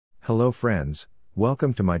Hello friends,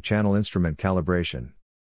 welcome to my channel Instrument Calibration.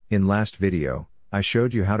 In last video, I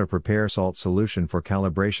showed you how to prepare salt solution for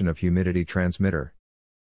calibration of humidity transmitter.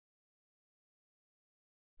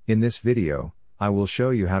 In this video, I will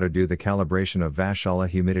show you how to do the calibration of Vaisala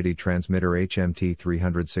HMT360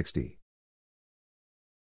 HMT360.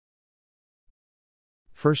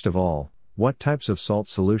 First of all, what types of salt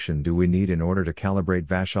solution do we need in order to calibrate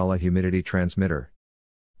Vaisala humidity transmitter?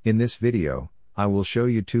 In this video, I will show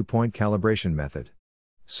you two-point calibration method.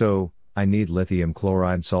 So, I need lithium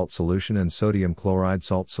chloride salt solution and sodium chloride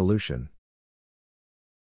salt solution.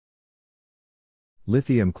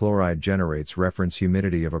 Lithium chloride generates reference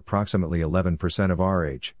humidity of approximately 11% of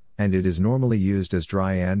RH, and it is normally used as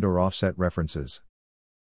dry and/or offset references.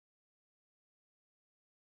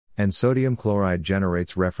 And sodium chloride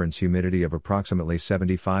generates reference humidity of approximately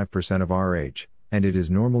 75% of RH, and it is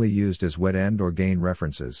normally used as wet and/or gain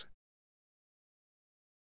references.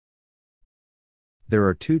 There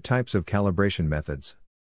are two types of calibration methods.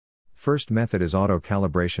 First method is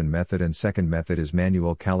auto-calibration method and second method is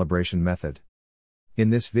manual calibration method. In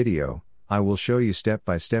this video, I will show you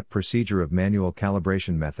step-by-step procedure of manual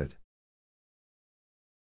calibration method.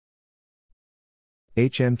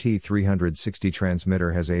 HMT360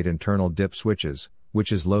 transmitter has 8 internal DIP switches,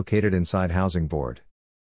 which is located inside housing board.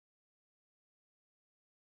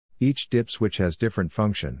 Each DIP switch has different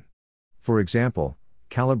function. For example,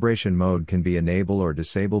 calibration mode can be enable or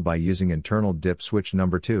disable by using internal DIP switch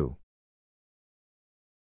number 2.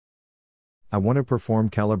 I want to perform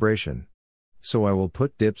calibration. So I will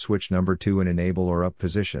put DIP switch number 2 in enable or up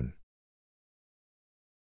position.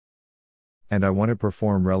 And I want to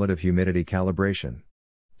perform relative humidity calibration.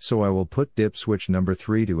 So I will put DIP switch number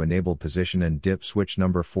 3 to enable position and DIP switch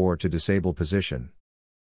number 4 to disable position.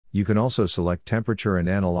 You can also select temperature and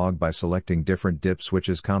analog by selecting different DIP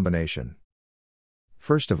switches combination.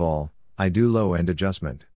 First of all, I do low end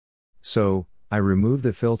adjustment. So, I remove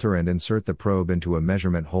the filter and insert the probe into a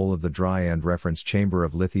measurement hole of the dry end reference chamber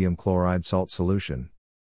of lithium chloride salt solution.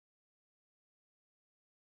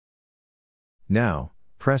 Now,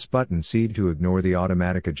 press button C to ignore the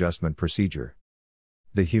automatic adjustment procedure.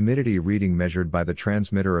 The humidity reading measured by the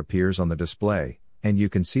transmitter appears on the display, and you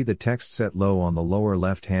can see the text set low on the lower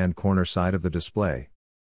left-hand corner side of the display.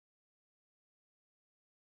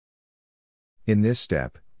 In this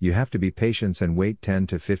step, you have to be patient and wait 10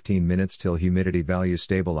 to 15 minutes till humidity value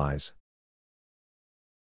stabilize.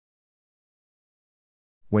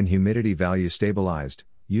 When humidity value stabilized,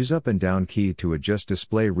 use up and down key to adjust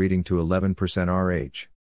display reading to 11% RH.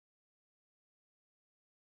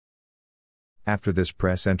 After this,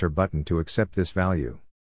 press enter button to accept this value.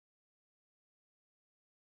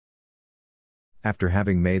 After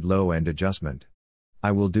having made low end adjustment,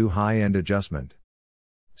 I will do high end adjustment.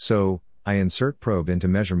 So, I insert probe into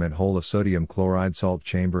measurement hole of sodium chloride salt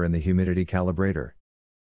chamber in the humidity calibrator.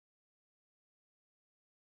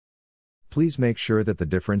 Please make sure that the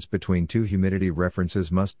difference between two humidity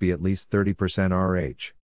references must be at least 30%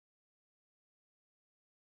 RH.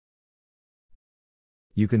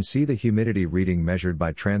 You can see the humidity reading measured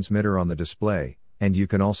by transmitter on the display, and you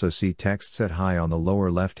can also see text set high on the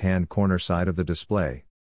lower left-hand corner side of the display.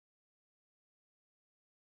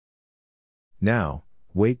 Now,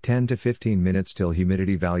 wait 10 to 15 minutes till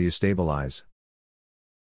humidity value stabilize.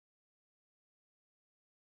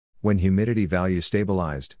 When humidity value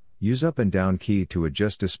stabilized, use up and down key to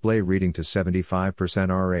adjust display reading to 75%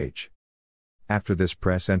 RH. After this,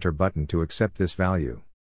 press enter button to accept this value.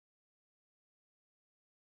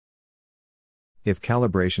 If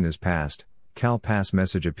calibration is passed, Cal Pass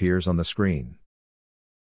message appears on the screen.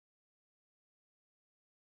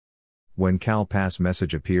 When Cal Pass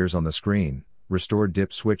message appears on the screen, restore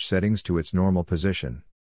DIP switch settings to its normal position.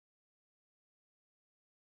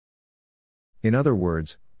 In other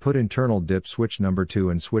words, put internal DIP switch number 2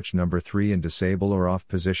 and switch number 3 in disable or off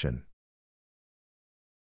position.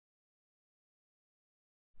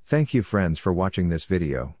 Thank you friends for watching this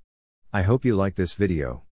video. I hope you like this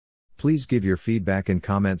video. Please give your feedback in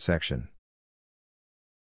comment section.